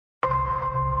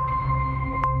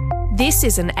This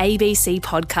is an ABC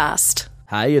podcast.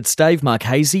 Hey, it's Dave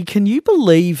Marchese. Can you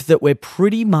believe that we're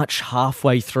pretty much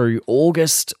halfway through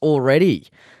August already?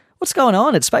 What's going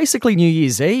on? It's basically New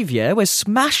Year's Eve, yeah? We're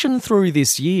smashing through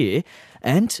this year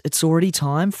and it's already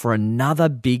time for another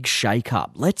big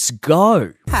shake-up. Let's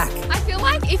go. Hack. I feel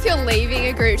like if you're leaving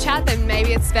a group chat, then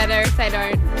maybe it's better if they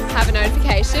don't have a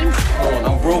notification.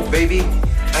 Oh, I'm broke, baby.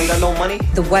 I ain't got no money.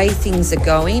 The way things are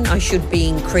going, I should be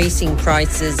increasing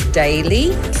prices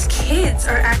daily. These kids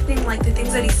are acting like the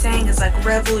things that he's saying is like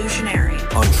revolutionary.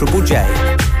 On Triple J.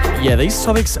 Yeah, these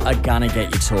topics are gonna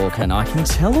get you talking. I can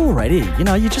tell already.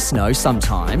 You just know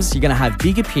sometimes you're gonna have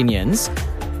big opinions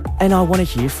and I want to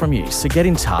hear from you. So get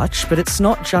in touch, but it's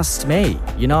not just me.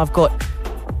 I've got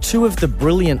two of the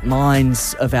brilliant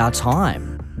minds of our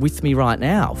time with me right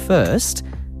now. First,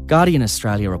 Guardian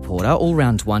Australia reporter,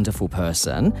 all-round wonderful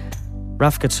person,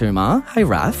 Raf Katuma. Hey,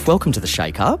 Raf, welcome to the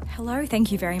Shake Up. Hello, thank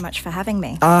you very much for having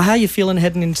me. How are you feeling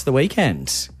heading into the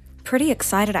weekend? Pretty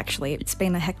excited, actually. It's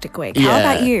been a hectic week. How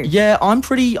about you? Yeah, I'm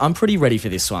pretty ready for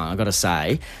this one, I've got to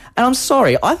say. And I'm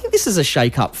sorry, I think this is a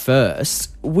Shake Up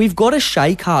first. We've got a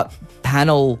Shake Up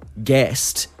panel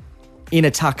guest in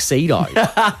a tuxedo.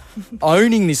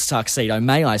 Owning this tuxedo,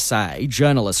 may I say,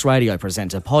 journalist, radio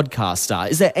presenter, podcaster.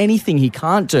 Is there anything he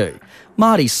can't do?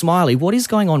 Marty Smiley, what is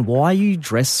going on? Why are you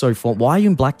dressed so formal? Why are you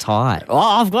in black tie? Oh,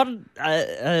 I've got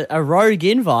a rogue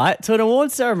invite to an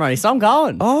awards ceremony, so I'm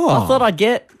going. Oh. I thought I'd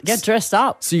get dressed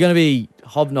up. So you're going to be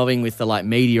hobnobbing with the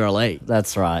media elite?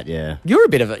 That's right, yeah. You're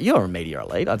a media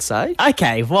elite, I'd say.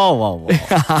 Okay, whoa.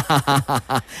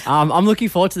 I'm looking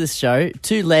forward to this show.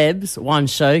 2 labs, 1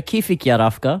 show. Kifik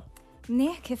Yarafka.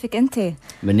 Nee, kifik inte.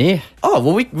 Maneh. Oh,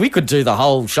 well, we could do the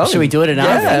whole show. Should we do it in I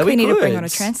Arabic? think we need to could. bring on a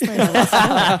translator. Let's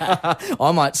do it.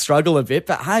 I might struggle a bit,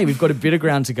 but hey, we've got a bit of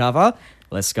ground to cover.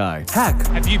 Let's go. Hack.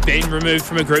 Have you been removed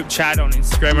from a group chat on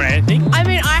Instagram or anything? I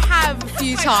mean, I have a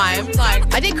few times.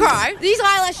 I did cry. These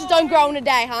eyelashes don't grow in a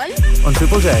day, hun. On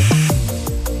Triple J.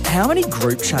 How many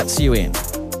group chats are you in?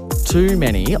 Too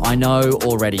many. I know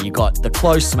already. You got the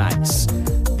close mates,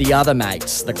 the other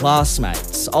mates, the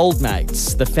classmates, old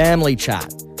mates, the family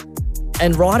chat.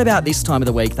 And right about this time of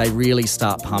the week, they really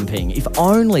start pumping. If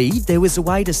only there was a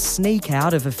way to sneak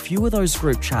out of a few of those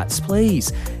group chats,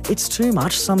 please. It's too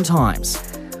much sometimes.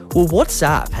 Well,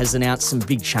 WhatsApp has announced some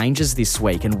big changes this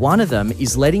week, and one of them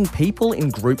is letting people in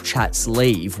group chats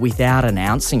leave without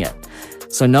announcing it.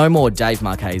 So no more Dave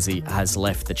Marchese has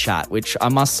left the chat, which I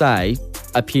must say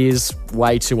appears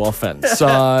way too often.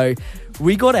 So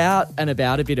we got out and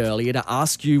about a bit earlier to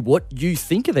ask you what you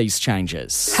think of these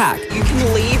changes. Hack. You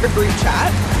can leave a group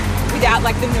chat without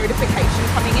the notification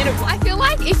coming in. I feel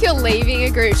like if you're leaving a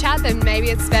group chat, then maybe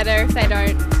it's better if they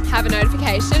don't have a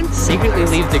notification. Secretly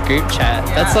leave the group chat.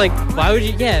 Yeah. That's why would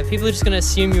you? Yeah, people are just gonna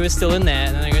assume you were still in there,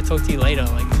 and then they're gonna talk to you later.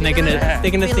 They're gonna be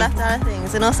think left out of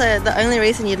things. And also, the only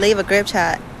reason you'd leave a group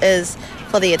chat is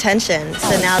for the attention.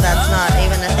 So now that's not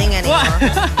even a thing anymore.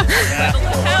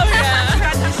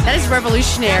 That is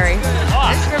revolutionary.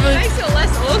 It makes it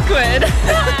less awkward.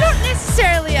 Not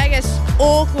necessarily, I guess,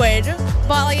 awkward,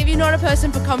 but if you're not a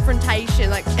person for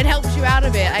confrontation, it helps you out a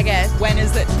bit, I guess. When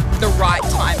is it the right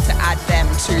time to add them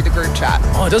to the group chat?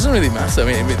 Oh, it doesn't really matter. I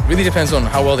mean, it really depends on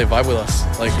how well they vibe with us.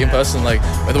 In person,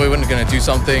 whether we're going to do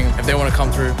something, if they want to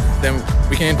come through, then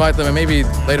we can invite them, and maybe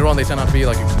later on they turn out to be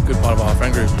a good part of our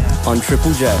friend group. On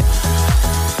Triple J.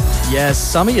 Yes,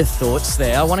 some of your thoughts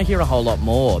there. I want to hear a whole lot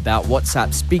more about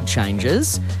WhatsApp's big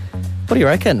changes. What do you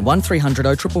reckon? 1300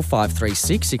 055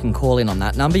 536. You can call in on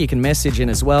that number. You can message in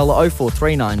as well.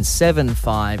 0439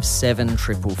 757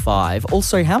 555.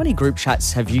 Also, how many group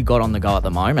chats have you got on the go at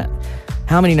the moment?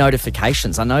 How many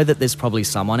notifications? I know that there's probably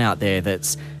someone out there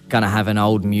that's going to have an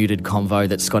old muted convo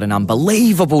that's got an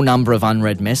unbelievable number of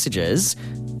unread messages.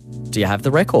 Do you have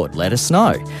the record? Let us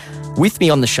know. With me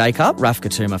on the Shake Up, Raf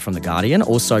Katuma from The Guardian,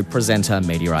 also presenter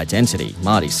Media Identity,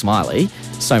 Marty Smiley.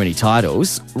 So many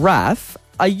titles. Raf,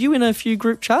 are you in a few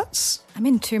group chats? I'm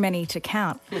in too many to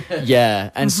count.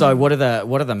 Yeah, and so what are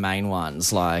the main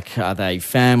ones? Are they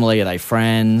family? Are they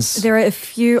friends? There are a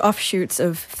few offshoots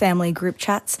of family group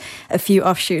chats, a few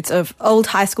offshoots of old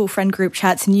high school friend group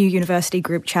chats, new university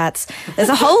group chats. There's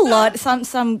a whole lot.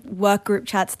 Some work group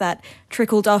chats that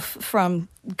trickled off from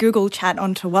Google Chat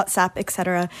onto WhatsApp,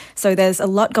 etc. So there's a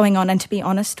lot going on, and to be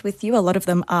honest with you, a lot of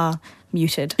them are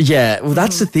muted. Yeah, well,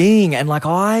 that's the thing. And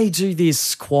I do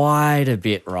this quite a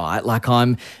bit, right?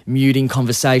 I'm muting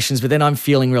conversations, but then I'm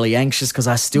feeling really anxious because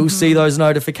I still see those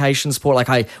notifications pour.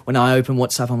 When I open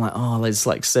WhatsApp, I'm like, oh, there's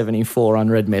 74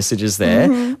 unread messages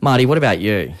there. Marty, what about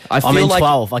you? I'm in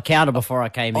 12. I counted before I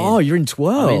came in. Oh, you're in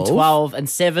 12? I'm in 12, and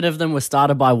 7 of them were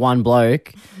started by one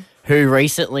bloke who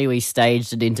recently we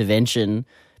staged an intervention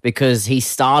because he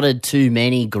started too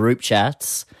many group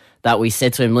chats that we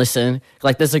said to him, listen,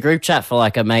 like there's a group chat for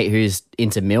like a mate who's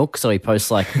into milk, so he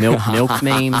posts like milk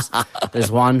memes.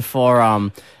 There's one for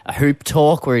a hoop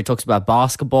talk where he talks about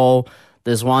basketball.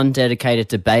 There's one dedicated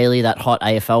to Bailey, that hot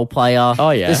AFL player.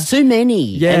 Oh, yeah. There's too many.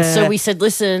 Yeah. And so we said,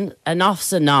 listen,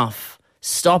 enough's enough.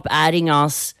 Stop adding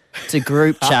us to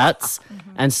group chats.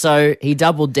 And so he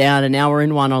doubled down, and now we're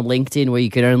in one on LinkedIn where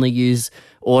you can only use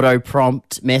auto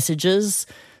prompt messages.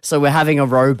 So we're having a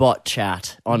robot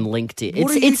chat on LinkedIn.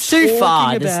 It's too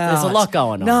far. There's a lot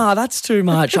going on. Nah, that's too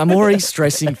much. I'm already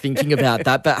stressing thinking about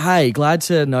that. But hey, glad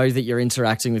to know that you're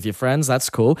interacting with your friends.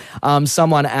 That's cool.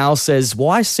 Someone else says,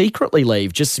 why secretly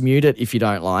leave? Just mute it if you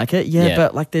don't like it. Yeah.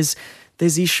 But like there's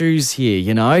issues here,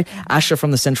 you know? Asha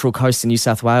from the Central Coast in New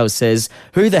South Wales says,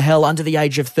 who the hell under the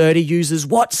age of 30 uses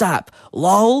WhatsApp?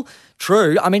 Lol.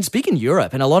 True. I mean, speaking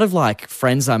Europe, and a lot of like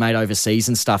friends I made overseas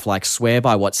and stuff like swear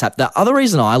by WhatsApp. The other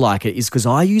reason I like it is because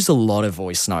I use a lot of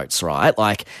voice notes, right?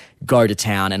 Like go to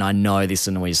town, and I know this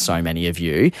annoys so many of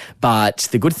you, but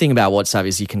the good thing about WhatsApp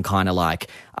is you can kind of like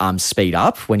speed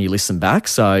up when you listen back.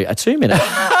 So a 2-minute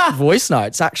voice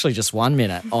note's actually just 1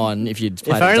 minute on if you'd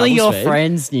play. If only your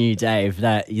friends knew, Dave,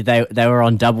 that they were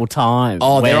on double time.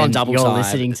 Oh, they're on double time. You're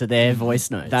listening to their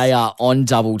voice notes. They are on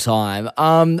double time.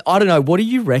 I don't know. What do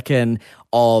you reckon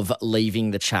of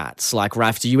leaving the chats? Like,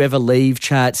 Raf, do you ever leave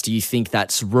chats? Do you think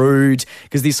that's rude?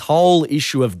 Because this whole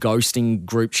issue of ghosting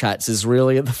group chats is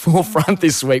really at the forefront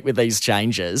this week with these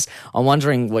changes. I'm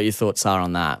wondering what your thoughts are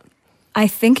on that. I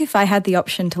think if I had the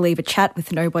option to leave a chat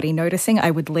with nobody noticing,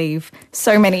 I would leave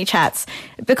so many chats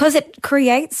because it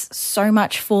creates so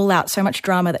much fallout, so much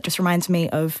drama that just reminds me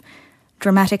of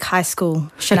dramatic high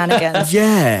school shenanigans.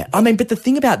 Yeah. I mean, but the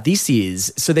thing about this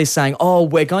is, so they're saying, oh,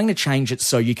 we're going to change it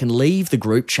so you can leave the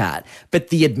group chat, but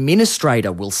the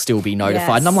administrator will still be notified.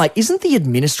 Yes. And I'm like, isn't the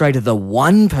administrator the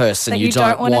one person that you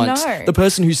don't want? know. The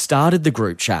person who started the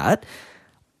group chat?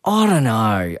 I don't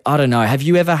know. Have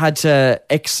you ever had to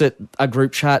exit a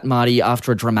group chat, Marty,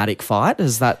 after a dramatic fight?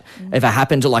 Has that ever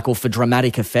happened, or for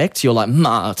dramatic effect? You're like,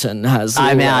 Martin has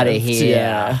I'm left. out of here.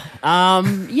 Yeah,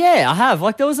 I have.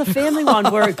 Like, there was a family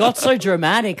one where it got so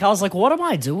dramatic. I was like, what am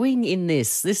I doing in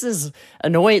this? This is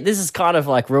annoying. This is kind of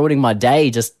like ruining my day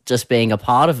just being a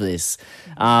part of this.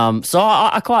 So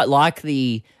I quite like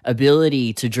the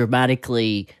ability to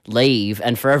dramatically leave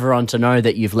and for everyone to know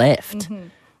that you've left. Mm-hmm.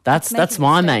 That's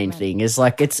my main thing is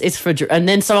like it's for, and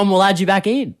then someone will add you back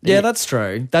in. Yeah, that's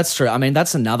true. I mean,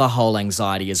 that's another whole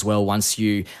anxiety as well once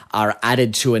you are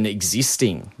added to an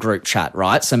existing group chat,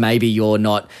 right? So maybe you're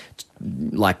not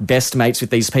like best mates with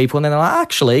these people, and then they're like,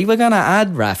 actually, we're going to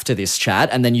add Raf to this chat,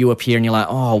 and then you appear and you're like,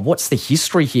 oh, what's the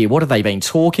history here? What have they been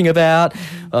talking about?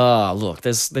 Oh, look,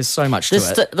 there's so much to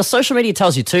it. The social media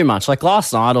tells you too much. Like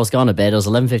last night, I was going to bed. It was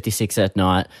 11:56 at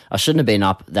night. I shouldn't have been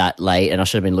up that late, and I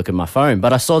should have been looking at my phone.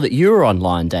 But I saw that you were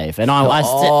online, Dave, and I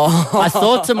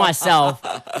thought to myself,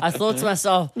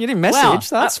 you didn't message.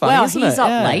 That's funny. Wow, isn't he's it?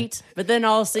 up late. But then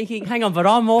I was thinking, hang on, but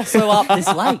I'm also up this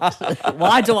late.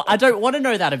 I don't want to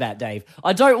know that about Dave.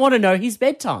 I don't want to know his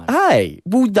bedtime. Hey,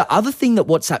 well, the other thing that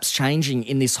WhatsApp's changing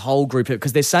in this whole group,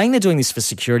 because they're saying they're doing this for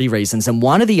security reasons, and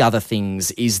one of the other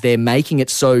things is they're making it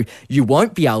so you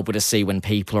won't be able to see when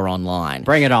people are online.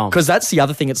 Bring it on. Because that's the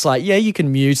other thing. It's like, yeah, you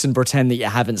can mute and pretend that you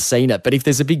haven't seen it, but if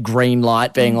there's a big green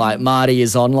light being like, Marty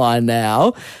is online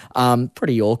now,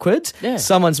 pretty awkward. Yeah.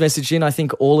 Someone's messaged in, I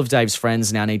think all of Dave's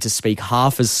friends now need to speak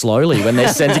half as slowly when they're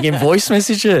sending him voice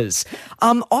messages.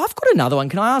 I've got another one.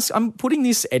 Can I ask? I'm putting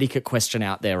this etiquette question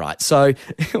out there, right? So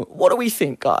what do we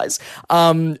think, guys?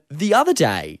 The other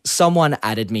day, someone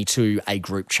added me to a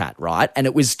group chat, right? And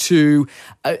it was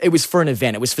for an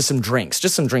event. It was for some drinks,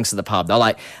 just some drinks at the pub. They're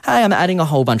like, hey, I'm adding a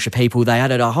whole bunch of people. They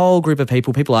added a whole group of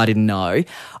people I didn't know.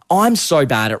 I'm so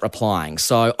bad at replying.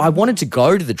 So I wanted to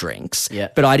go to the drinks,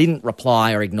 but I didn't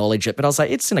reply or acknowledge it. But I was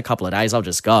like, it's in a couple of days, I'll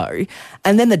just go.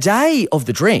 And then the day of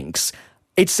the drinks,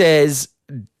 it says,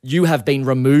 you have been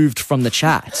removed from the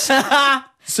chat.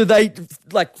 So they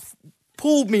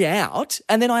pulled me out,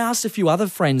 and then I asked a few other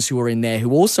friends who were in there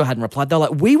who also hadn't replied. They're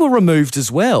like, we were removed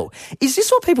as well. Is this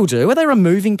what people do? Are they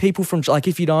removing people from, like,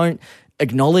 if you don't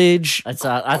acknowledge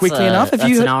quickly enough? That's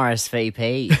an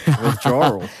RSVP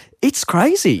withdrawal. It's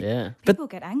crazy. Yeah. But people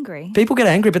get angry.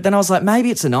 But then I was like,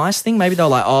 maybe it's a nice thing. Maybe they're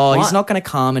like, he's not going to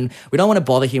come, and we don't want to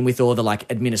bother him with all the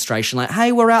administration. Like,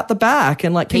 hey, we're out the back,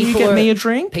 and can you get me a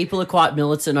drink? People are quite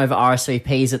militant over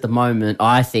RSVPs at the moment,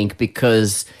 I think,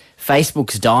 because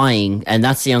Facebook's dying, and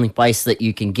that's the only place that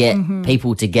you can get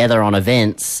people together on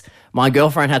events. My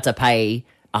girlfriend had to pay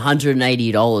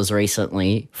 $180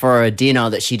 recently for a dinner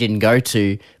that she didn't go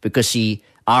to because she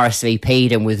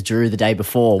RSVP'd and withdrew the day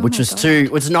before, which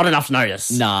was not enough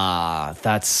notice. Nah,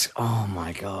 that's, oh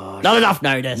my God. Not enough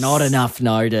notice. Not enough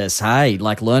notice. Hey,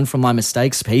 like, learn from my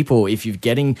mistakes, people. If you're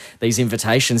getting these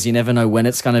invitations, you never know when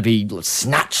it's going to be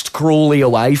snatched cruelly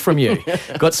away from you.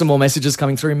 Got some more messages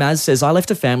coming through. Maz says, I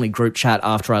left a family group chat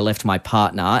after I left my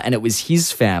partner, and it was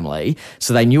his family,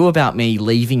 so they knew about me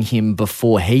leaving him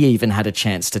before he even had a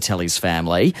chance to tell his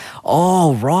family.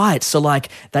 Oh, right. So, like,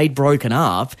 they'd broken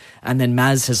up, and then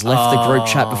Maz has left the group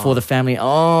chat before the family.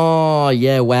 Oh,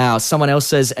 yeah, wow. Someone else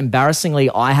says, embarrassingly,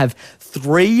 I have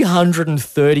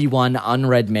 331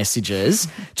 unread messages,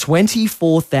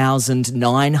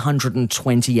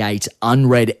 24,928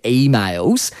 unread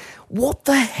emails. What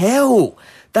the hell?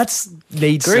 That's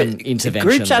needs some intervention.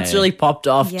 Group chats there. really popped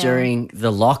off during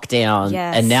the lockdown,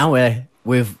 and now we're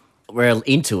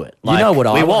into it. Like, you know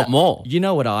what we I want more. You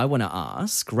know what I want to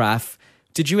ask, Raph?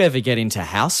 Did you ever get into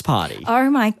House Party? Oh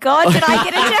my God, did I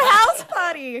get into House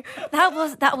Party?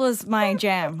 That was my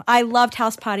jam. I loved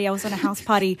House Party. I was on a House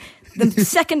Party the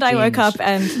second I woke up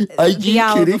and the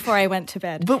hour before I went to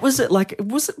bed. But was it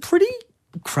pretty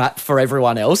crap for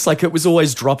everyone else? Like, it was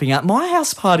always dropping out. My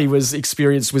House Party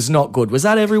experience was not good. Was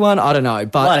that everyone? I don't know.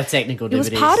 But a lot of technical it was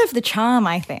difficulties. part of the charm,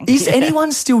 I think. Is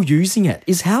anyone still using it?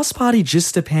 Is House Party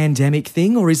just a pandemic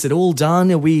thing, or is it all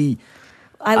done? Are we...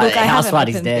 I House haven't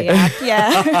Party's opened dead. the app.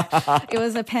 Yeah. It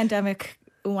was a pandemic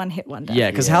one-hit wonder. Yeah,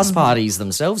 because House Parties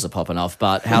themselves are popping off,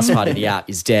 but House Party, the app,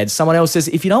 is dead. Someone else says,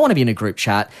 if you don't want to be in a group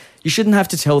chat, you shouldn't have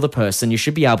to tell the person. You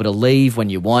should be able to leave when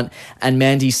you want. And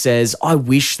Mandy says, I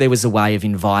wish there was a way of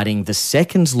inviting the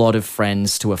second lot of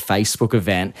friends to a Facebook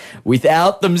event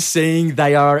without them seeing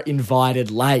they are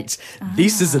invited late.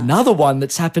 This is another one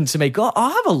that's happened to me. God, I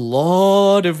have a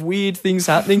lot of weird things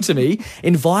happening to me.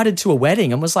 Invited to a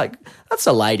wedding and was like, that's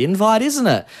a late invite, isn't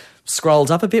it? Scrolled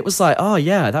up a bit, was like, oh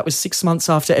yeah, that was 6 months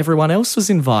after everyone else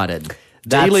was invited.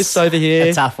 D-list over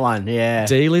here. A tough one, yeah.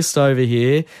 D-list over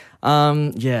here.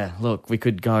 Yeah, look, we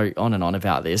could go on and on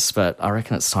about this, but I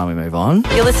reckon it's time we move on.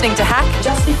 You're listening to Hack.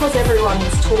 Just because everyone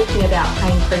is talking about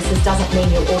pay increases doesn't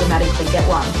mean you'll automatically get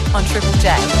one. On Triple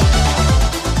J.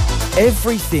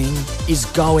 Everything is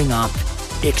going up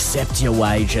except your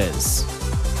wages.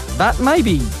 That may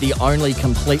be the only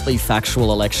completely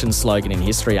factual election slogan in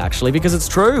history, actually, because it's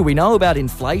true. We know about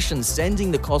inflation sending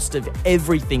the cost of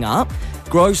everything up.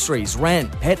 Groceries,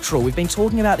 rent, petrol. We've been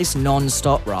talking about this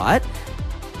non-stop, right?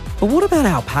 But what about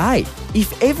our pay?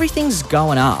 If everything's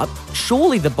going up,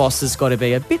 surely the boss has got to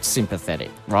be a bit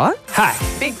sympathetic, right? Hack.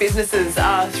 Big businesses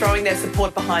are throwing their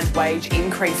support behind wage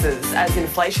increases as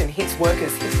inflation hits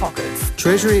workers' hip pockets.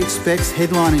 Treasury expects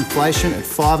headline inflation at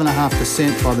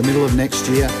 5.5% by the middle of next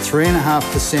year,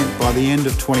 3.5% by the end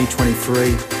of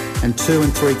 2023, and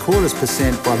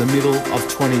 2.75% by the middle of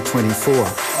 2024.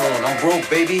 Oh, I'm broke,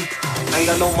 baby. I ain't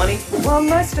got no money. Well,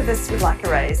 most of us would like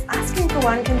a raise. Asking for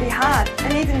one can be hard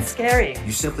and even scary.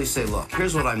 You simply say, look,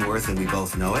 here's what I'm worth, and we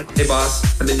both know it. Hey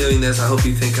boss, I've been doing this. I hope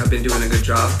you think I've been doing a good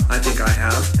job. I think I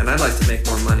have, and I'd like to make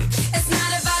more money. It's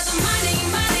not about the money.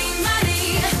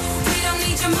 We don't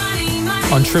need your money.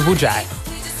 On Triple J.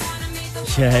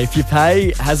 Yeah, if your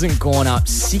pay hasn't gone up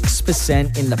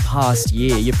 6% in the past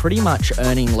year, you're pretty much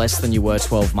earning less than you were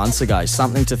 12 months ago.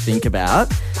 Something to think about.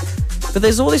 But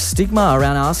there's all this stigma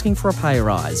around asking for a pay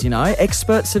rise, you know?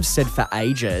 Experts have said for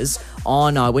ages, oh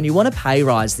no, when you want a pay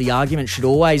rise, the argument should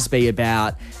always be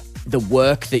about the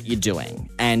work that you're doing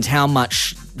and how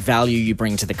much value you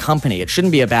bring to the company. It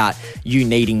shouldn't be about you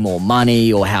needing more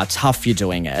money or how tough you're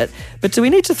doing it. But do we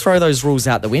need to throw those rules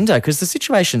out the window? Because the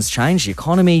situation's changed. The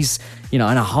economy's, you know,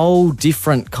 in a whole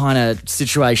different kind of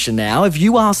situation now. Have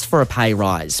you asked for a pay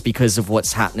rise because of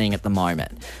what's happening at the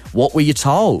moment? What were you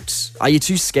told? Are you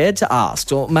too scared to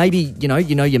ask? Or maybe, you know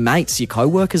your mates, your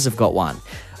co-workers have got one.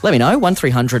 Let me know,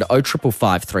 1300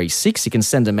 055536. You can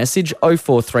send a message,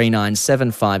 0439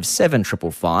 757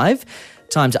 555.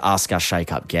 Time to ask our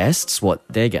shake-up guests what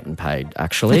they're getting paid,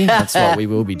 actually. That's what we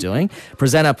will be doing.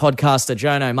 Presenter, podcaster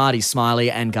Jono, Marty Smiley,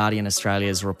 and Guardian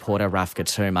Australia's reporter Raf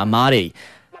Katuma. Marty,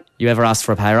 you ever asked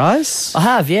for a pay rise? I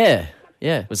have, yeah.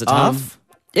 Was it tough?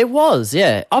 It was,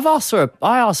 yeah. I asked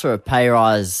for a pay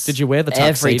rise. Did you wear the tuxedo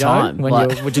every time?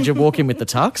 Did you walk in with the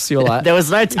tux? You're like, there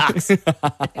was no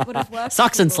tux.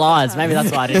 Socks and slides. Maybe that's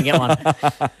why I didn't get one.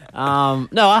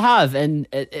 No, I have, and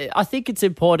I think it's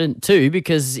important too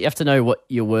because you have to know what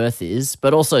your worth is,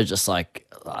 but also just like,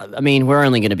 I mean, we're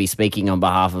only going to be speaking on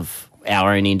behalf of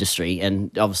our own industry,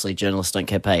 and obviously journalists don't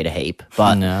get paid a heap,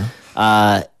 but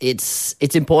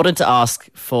it's important to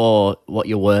ask for what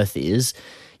your worth is.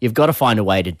 You've got to find a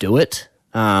way to do it.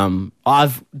 I've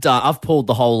pulled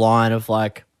the whole line of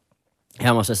like,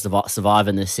 how am I supposed to survive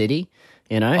in this city?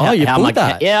 You know? Oh, you pulled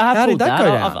that? Yeah, I have How pulled did that go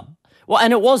down? Well,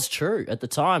 and it was true at the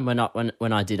time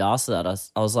when I did ask that.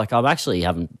 I was like, I'm actually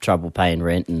having trouble paying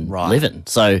rent and living.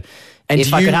 So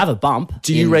if I could have a bump.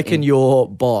 Do you reckon your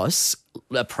boss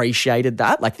appreciated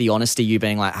that? Like the honesty, you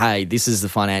being like, hey, this is the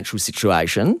financial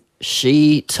situation?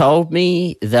 She told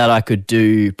me that I could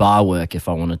do bar work if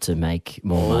I wanted to make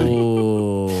more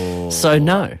money. So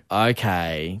no.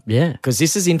 Okay. Yeah. Because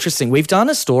this is interesting. We've done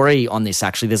a story on this,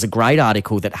 actually. There's a great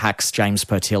article that Hack's James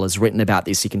Pertil has written about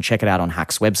this. You can check it out on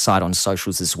Hack's website, on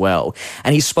socials as well.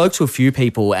 And he spoke to a few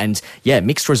people and, yeah,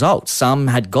 mixed results. Some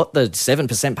had got the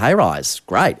 7% pay rise.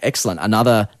 Great. Excellent.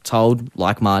 Another told,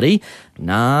 like Marty,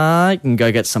 nah, you can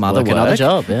go get some other work. Another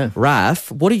job, yeah.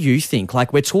 Raf, what do you think?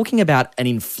 Like, we're talking about an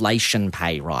inflation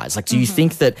pay rise. Like, do you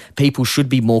think that people should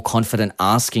be more confident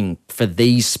asking for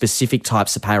these specific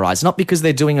types of pay rise? Not because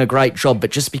they're doing a great job,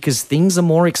 but just because things are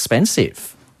more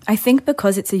expensive. I think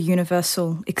because it's a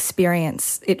universal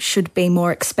experience, it should be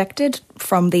more expected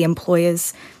from the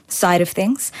employer's side of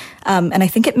things. And I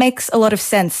think it makes a lot of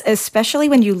sense, especially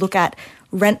when you look at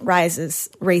rent rises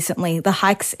recently. The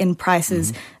hikes in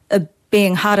prices are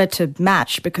being harder to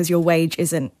match because your wage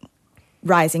isn't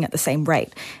rising at the same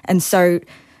rate. And so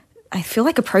I feel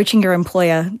like approaching your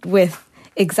employer with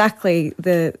exactly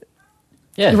the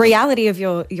reality of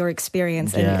your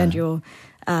experience and your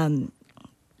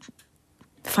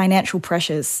financial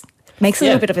pressures makes a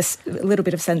little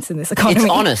bit of sense in this economy.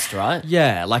 It's honest, right?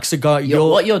 Yeah, like so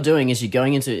what you're doing is you're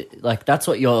going into like that's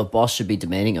what your boss should be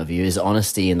demanding of you is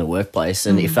honesty in the workplace.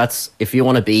 And if you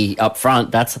want to be upfront,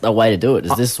 that's the way to do it.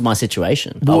 Is this is my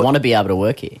situation? I want to be able to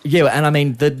work here. Yeah, and I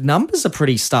mean the numbers are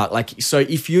pretty stark. Like so,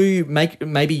 if you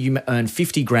maybe you earn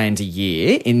 $50,000 a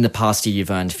year in the past year, you've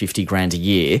earned $50,000 a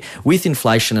year with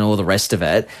inflation and all the rest of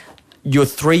it. You're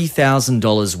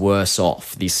 $3,000 worse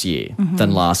off this year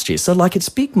than last year. So, like, it's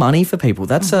big money for people.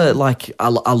 That's a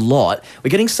lot. We're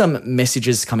getting some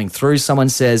messages coming through. Someone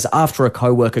says, after a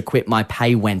coworker quit, my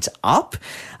pay went up.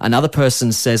 Another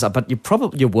person says, but your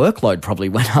workload probably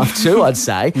went up too, I'd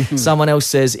say. Someone else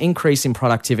says, increase in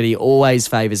productivity always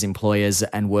favours employers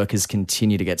and workers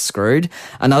continue to get screwed.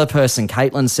 Another person,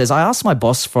 Caitlin, says, I asked my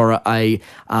boss for an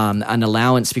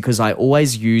allowance because I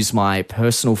always use my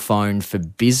personal phone for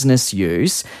business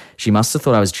use. She must have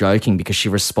thought I was joking because she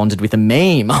responded with a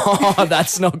meme. Oh,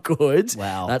 that's not good.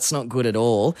 Wow. That's not good at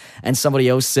all. And somebody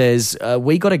else says,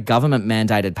 we got a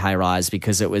government-mandated pay rise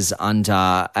because it was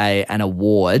under an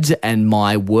award and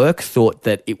my work thought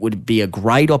that it would be a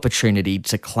great opportunity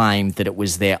to claim that it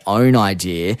was their own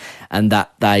idea and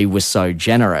that they were so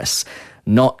generous.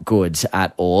 Not good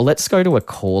at all. Let's go to a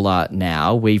caller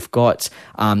now. We've got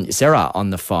Zara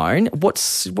on the phone.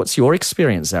 What's your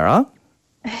experience, Zara?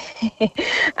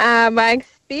 My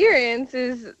experience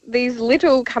is these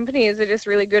little companies are just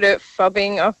really good at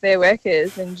fobbing off their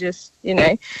workers and just,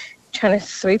 trying to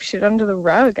sweep shit under the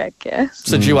rug, I guess.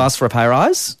 So did you ask for a pay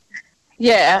rise?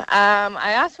 Yeah,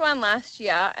 I asked one last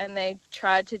year and they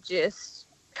tried to just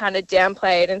kind of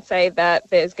downplay it and say that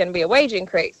there's going to be a wage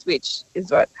increase, which is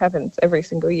what happens every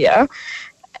single year.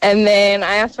 And then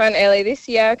I asked one early this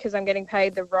year because I'm getting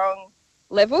paid the wrong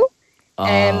level.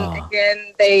 And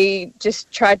again, they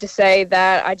just tried to say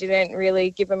that I didn't really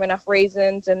give them enough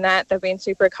reasons and that they've been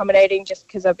super accommodating just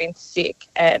because I've been sick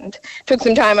and took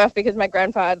some time off because my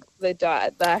grandfather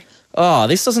died. Oh,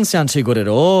 this doesn't sound too good at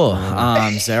all,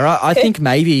 Zara. I think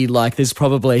maybe there's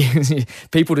probably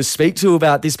people to speak to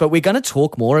about this, but we're going to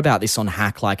talk more about this on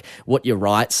Hack, like what your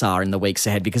rights are in the weeks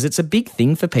ahead, because it's a big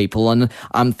thing for people. And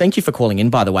thank you for calling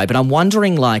in, by the way. But I'm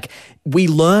wondering, we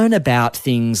learn about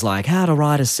things like how to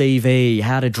write a CV,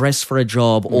 how to dress for a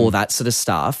job, all that sort of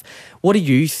stuff. What do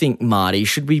you think, Marty?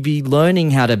 Should we be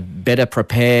learning how to better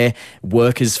prepare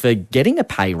workers for getting a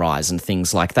pay rise and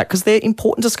things like that? Because they're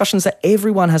important discussions that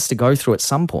everyone has to go through at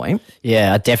some point.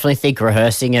 Yeah, I definitely think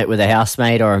rehearsing it with a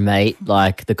housemate or a mate,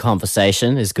 the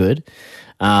conversation is good.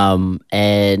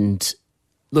 And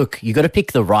look, you got to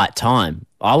pick the right time.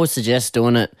 I would suggest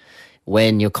doing it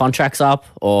when your contract's up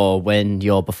or when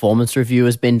your performance review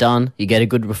has been done. You get a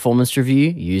good performance review,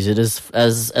 use it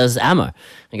as ammo.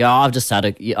 You go,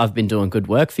 I've been doing good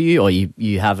work for you, or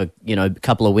you have a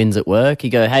couple of wins at work.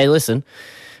 You go, hey, listen,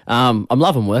 I'm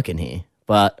loving working here,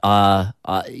 but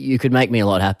you could make me a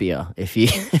lot happier if you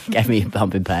gave me a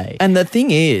bump in pay. And the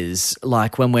thing is,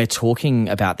 when we're talking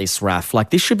about this, Raf,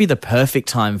 this should be the perfect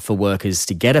time for workers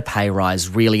to get a pay rise,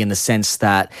 really, in the sense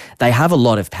that they have a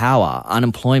lot of power.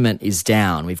 Unemployment is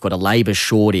down. We've got a labour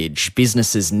shortage.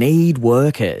 Businesses need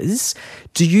workers.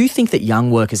 Do you think that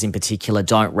young workers in particular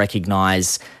don't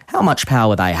recognise how much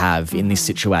power they have in this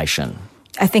situation?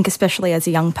 I think especially as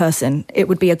a young person, it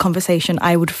would be a conversation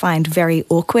I would find very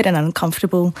awkward and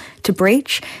uncomfortable to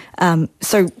breach.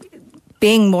 So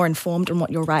being more informed on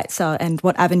what your rights are and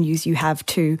what avenues you have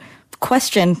to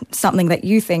question something that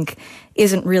you think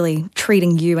isn't really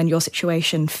treating you and your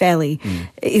situation fairly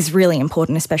is really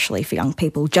important, especially for young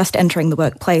people just entering the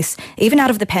workplace. Even out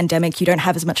of the pandemic, you don't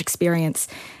have as much experience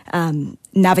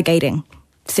navigating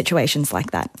situations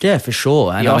like that. Yeah, for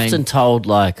sure. And You're often told,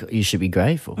 like, you should be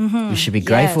grateful. You should be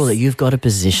grateful that you've got a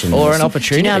position. Or an opportunity.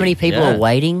 Do you know how many people are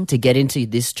waiting to get into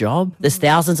this job? There's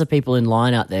thousands of people in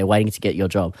line out there waiting to get your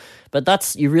job.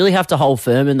 But you really have to hold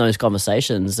firm in those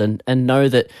conversations and know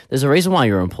that there's a reason why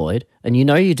you're employed and you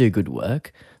know you do good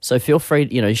work. So feel free,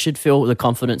 you should feel the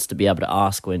confidence to be able to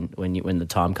ask when the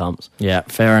time comes. Yeah,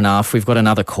 fair enough. We've got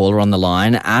another caller on the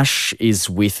line. Ash is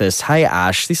with us. Hey,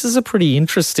 Ash, this is a pretty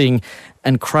interesting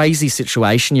and crazy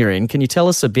situation you're in. Can you tell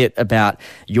us a bit about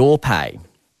your pay?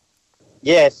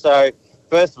 Yeah, so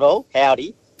first of all,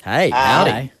 howdy. Hey,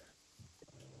 howdy.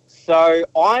 So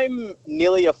I'm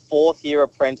nearly a fourth-year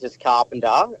apprentice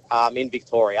carpenter in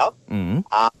Victoria.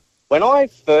 When I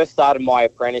first started my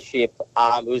apprenticeship,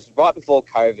 it was right before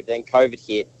COVID, then COVID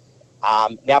hit.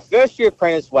 Now, first-year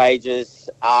apprentice wages,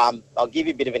 I'll give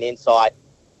you a bit of an insight.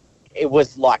 It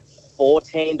was like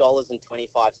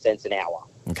 $14.25 an hour.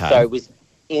 Okay. So it was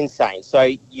insane.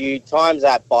 So you times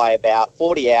that by about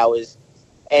 40 hours,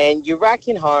 and you're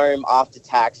racking home after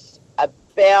tax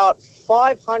about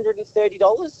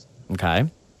 $530. Okay.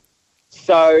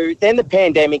 So then the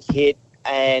pandemic hit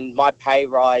and my pay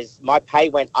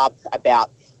went up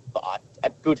about a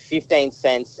good 15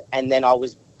 cents, and then I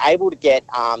was able to get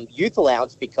youth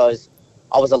allowance because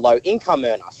I was a low income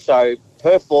earner. So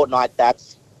per fortnight,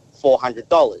 that's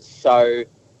 $400. So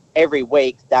every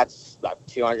week, that's like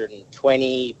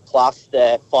 220 plus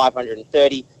the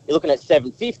 530. You're looking at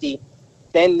 750.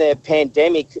 Then the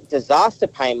pandemic disaster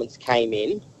payments came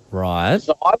in. Right.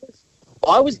 So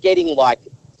I was getting like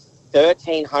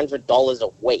 $1,300 a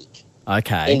week.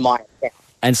 Okay. In my account.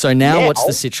 And so now what's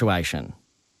the situation?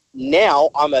 Now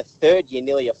I'm a third year,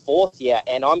 nearly a fourth year,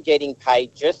 and I'm getting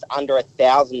paid just under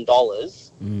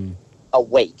 $1,000 a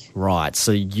week. Right.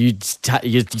 So you're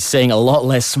seeing a lot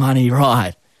less money,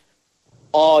 right?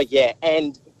 Oh, yeah.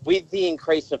 And with the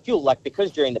increase of fuel, like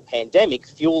because during the pandemic,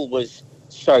 fuel was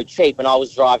so cheap and I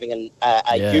was driving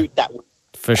a ute that was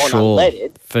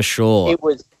unleaded. For sure. It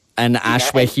was... And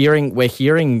Ash, we're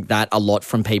hearing that a lot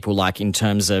from people, like in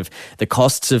terms of the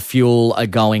costs of fuel are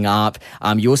going up.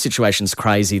 Your situation's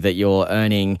crazy that you're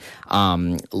earning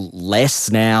less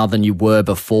now than you were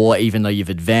before, even though you've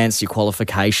advanced, your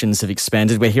qualifications have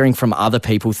expanded. We're hearing from other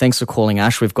people. Thanks for calling,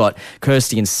 Ash. We've got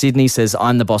Kirsty in Sydney says,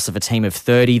 I'm the boss of a team of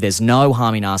 30. There's no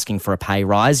harm in asking for a pay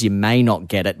rise. You may not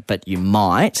get it, but you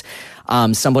might.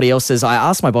 Somebody else says, I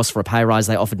asked my boss for a pay rise.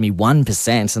 They offered me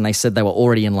 1% and they said they were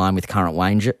already in line with current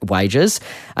wages.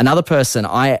 Another person,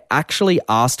 I actually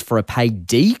asked for a pay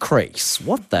decrease.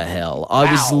 What the hell?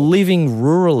 I was living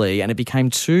rurally and it became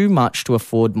too much to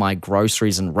afford my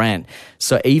groceries and rent.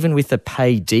 So even with a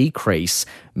pay decrease,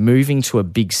 moving to a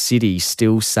big city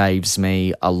still saves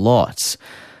me a lot.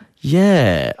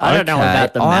 Yeah, I don't know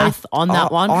about the math on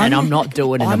that one, and I'm not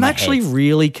doing it in my I'm actually head.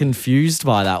 really confused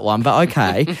by that one, but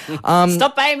okay.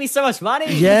 Stop paying me so much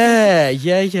money.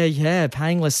 Yeah.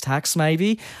 Paying less tax,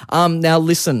 maybe. Now,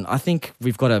 listen, I think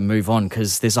we've got to move on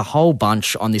because there's a whole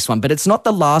bunch on this one, but it's not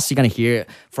the last you're going to hear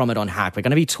from it on Hack. We're going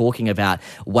to be talking about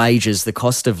wages, the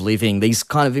cost of living, these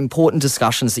kind of important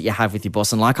discussions that you have with your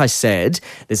boss. And like I said,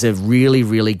 there's a really,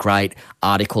 really great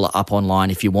article up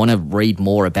online if you want to read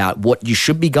more about what you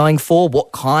should be going for,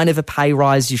 what kind of a pay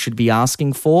rise you should be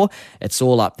asking for. It's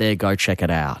all up there. Go check it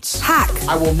out. Hack.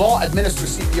 I will not administer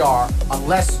CPR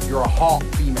unless you're a hot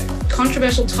female.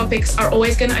 Controversial topics are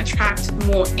always going to attract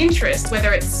more interest,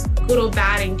 whether it's good or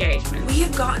bad engagement. We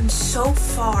have gotten so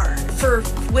far for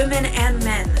women and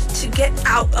men to get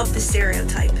out of the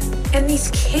stereotype. And these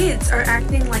kids are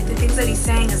acting like the things that he's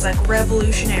saying is like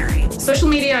revolutionary. Social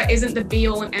media isn't the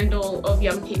be-all and end-all of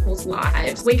young people's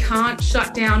lives. We can't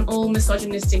shut down all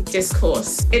misogynistic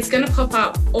discourse. It's going to pop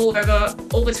up all over,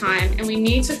 all the time, and we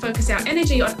need to focus our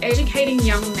energy on educating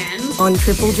young men. On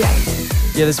Triple J.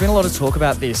 Yeah, there's been a lot of talk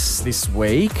about this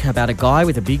week, about a guy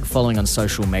with a big following on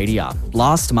social media.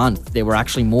 Last month, there were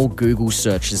actually more Google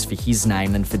searches for his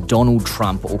name than for Donald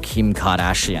Trump or Kim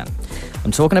Kardashian.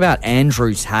 I'm talking about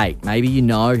Andrew Tate. Maybe you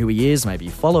know who he is, maybe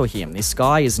you follow him. This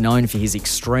guy is known for his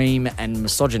extreme and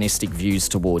misogynistic views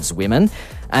towards women,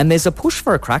 and there's a push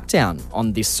for a crackdown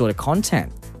on this sort of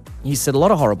content. He said a lot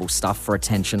of horrible stuff for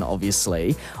attention,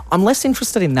 obviously. I'm less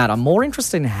interested in that. I'm more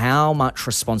interested in how much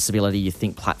responsibility you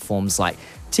think platforms like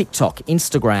TikTok,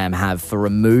 Instagram have for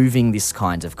removing this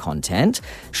kind of content?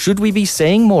 Should we be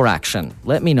seeing more action?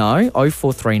 Let me know.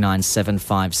 0439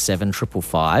 757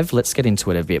 555. Let's get into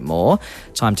it a bit more.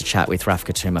 Time to chat with Raf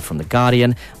Katuma from The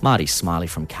Guardian, Marty Smiley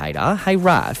from Cater. Hey,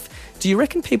 Raf, do you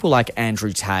reckon people like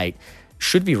Andrew Tate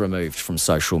should be removed from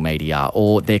social media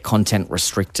or their content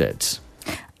restricted?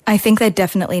 I think there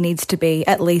definitely needs to be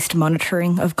at least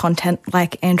monitoring of content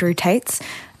like Andrew Tate's,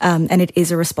 and it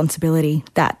is a responsibility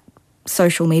that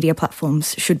social media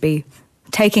platforms should be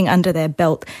taking under their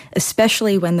belt,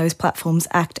 especially when those platforms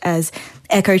act as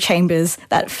echo chambers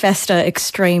that fester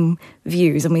extreme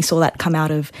views. And we saw that come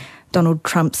out of Donald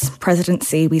Trump's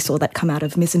presidency. We saw that come out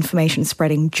of misinformation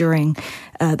spreading during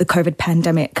the COVID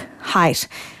pandemic height.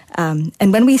 And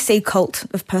when we see cult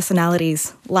of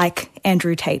personalities like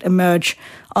Andrew Tate emerge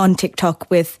on TikTok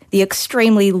with the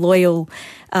extremely loyal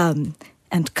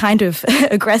and kind of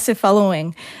aggressive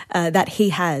following that he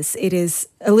has, it is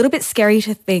a little bit scary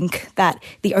to think that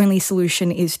the only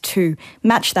solution is to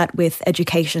match that with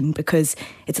education, because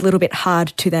it's a little bit hard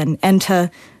to then enter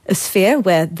a sphere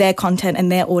where their content and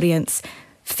their audience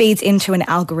feeds into an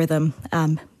algorithm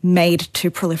made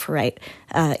to proliferate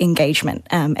engagement.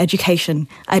 Education,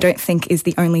 I don't think, is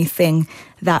the only thing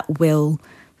that will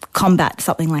combat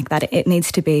something like that. It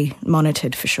needs to be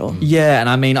monitored for sure. Yeah, and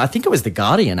I mean, I think it was The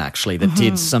Guardian actually that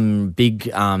did some big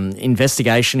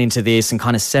investigation into this and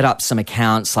kind of set up some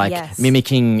accounts like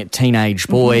mimicking teenage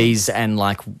boys, and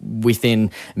like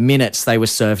within minutes they were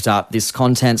served up this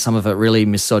content, some of it really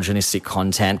misogynistic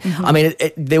content. I mean,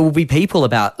 there will be people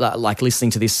about like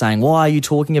listening to this saying, why are you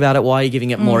talking about it? Why are you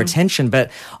giving it more attention?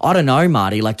 But I don't know,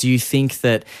 Marty, like, do you think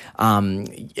that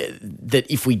that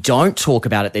if we don't talk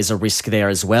about it, there's a risk there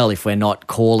as well, if we're not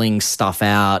calling stuff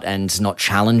out and not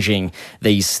challenging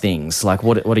these things? Like,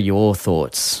 what are your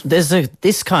thoughts? There's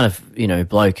this kind of,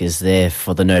 bloke is there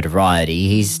for the notoriety.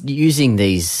 He's using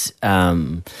these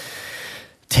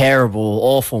terrible,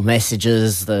 awful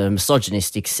messages, the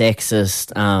misogynistic,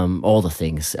 sexist, all the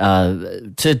things,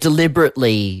 to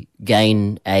deliberately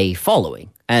gain a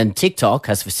following. And TikTok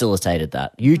has facilitated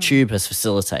that. YouTube has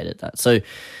facilitated that. So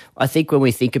I think when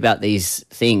we think about these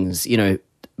things,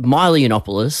 Milo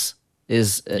Yiannopoulos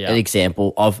is an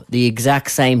example of the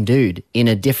exact same dude in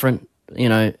a different,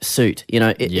 suit.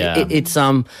 It's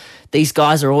these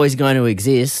guys are always going to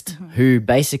exist who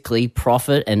basically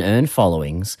profit and earn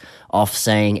followings off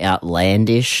saying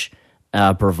outlandish,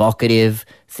 provocative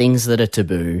things that are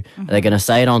taboo. They're going to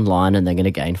say it online and they're going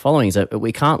to gain followings. But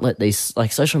we can't let these,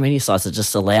 like, social media sites are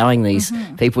just allowing these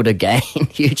people to gain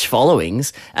huge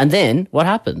followings. And then what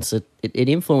happens? It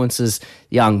influences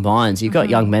young minds. You've got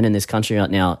young men in this country right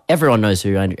now. Everyone knows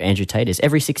who Andrew Tate is.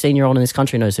 Every 16-year-old in this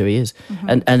country knows who he is.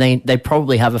 And they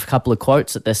probably have a couple of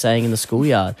quotes that they're saying in the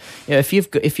schoolyard. If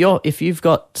you've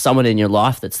got someone in your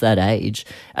life that's that age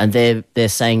and they're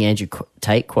saying Andrew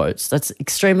Tate quotes, that's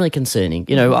extremely concerning.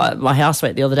 My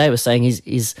housemate the other day was saying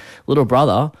his little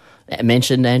brother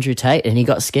mentioned Andrew Tate and he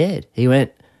got scared. He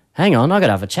went, hang on, I got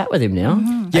to have a chat with him now.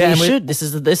 Yeah, and you should. This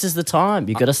is the time.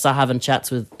 You've got to start having chats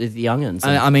with the youngins.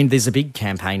 I mean, there's a big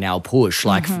campaign now, push,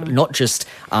 like not just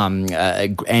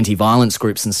anti-violence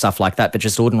groups and stuff like that, but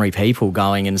just ordinary people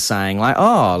going and saying like,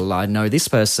 oh, I know this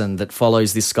person that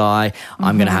follows this guy.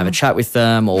 I'm going to have a chat with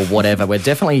them or whatever. We're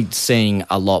definitely seeing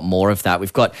a lot more of that.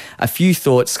 We've got a few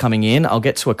thoughts coming in. I'll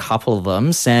get to a couple of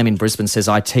them. Sam in Brisbane says,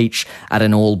 I teach at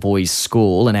an all-boys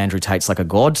school and Andrew Tate's like a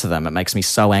god to them. It makes me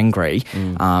so angry.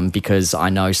 Because I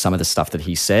know some of the stuff that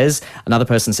he says. Another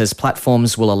person says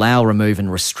platforms will allow, remove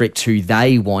and restrict who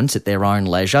they want at their own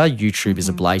leisure. YouTube is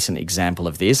a blatant example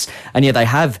of this. And yeah, they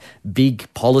have big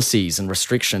policies and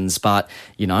restrictions, but,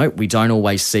 we don't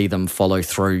always see them follow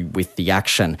through with the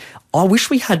action. I wish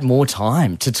we had more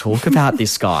time to talk about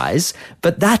this, guys,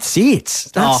 but that's it.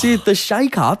 That's it. The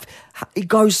shake-up, it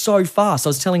goes so fast. I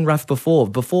was telling Raf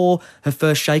before her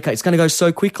first shake-up, it's going to go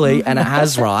so quickly, and it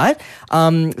has, right?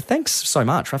 Thanks so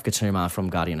much, Raf Katuma from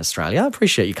Guardian Australia.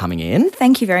 Appreciate you coming in.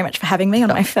 Thank you very much for having me on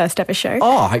my first ever show.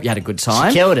 Oh, I hope you had a good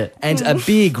time. She killed it. And a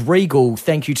big, regal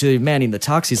thank you to Man in the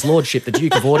Tux, His Lordship, the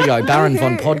Duke of Audio, Baron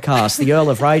von Podcast, the Earl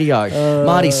of Radio,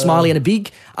 Marty Smiley, and a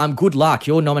big good luck.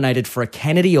 You're nominated for a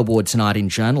Kennedy Award tonight in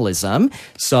journalism.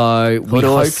 So we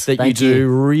hope that you do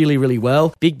really, really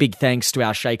well. Big thanks to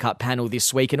our Shake Up panel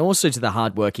this week, and also to the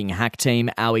hardworking Hack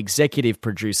team, our executive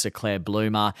producer Claire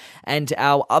Bloomer, and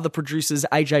our other producers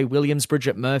AJ Williams,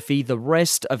 Bridget Murphy, the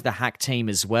rest of the Hack team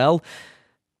as well.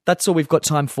 That's all we've got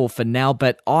time for now,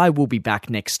 but I will be back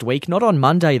next week. Not on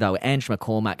Monday, though. Ange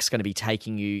McCormack's going to be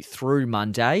taking you through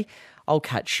Monday. I'll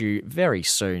catch you very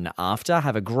soon after.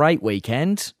 Have a great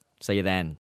weekend. See you then.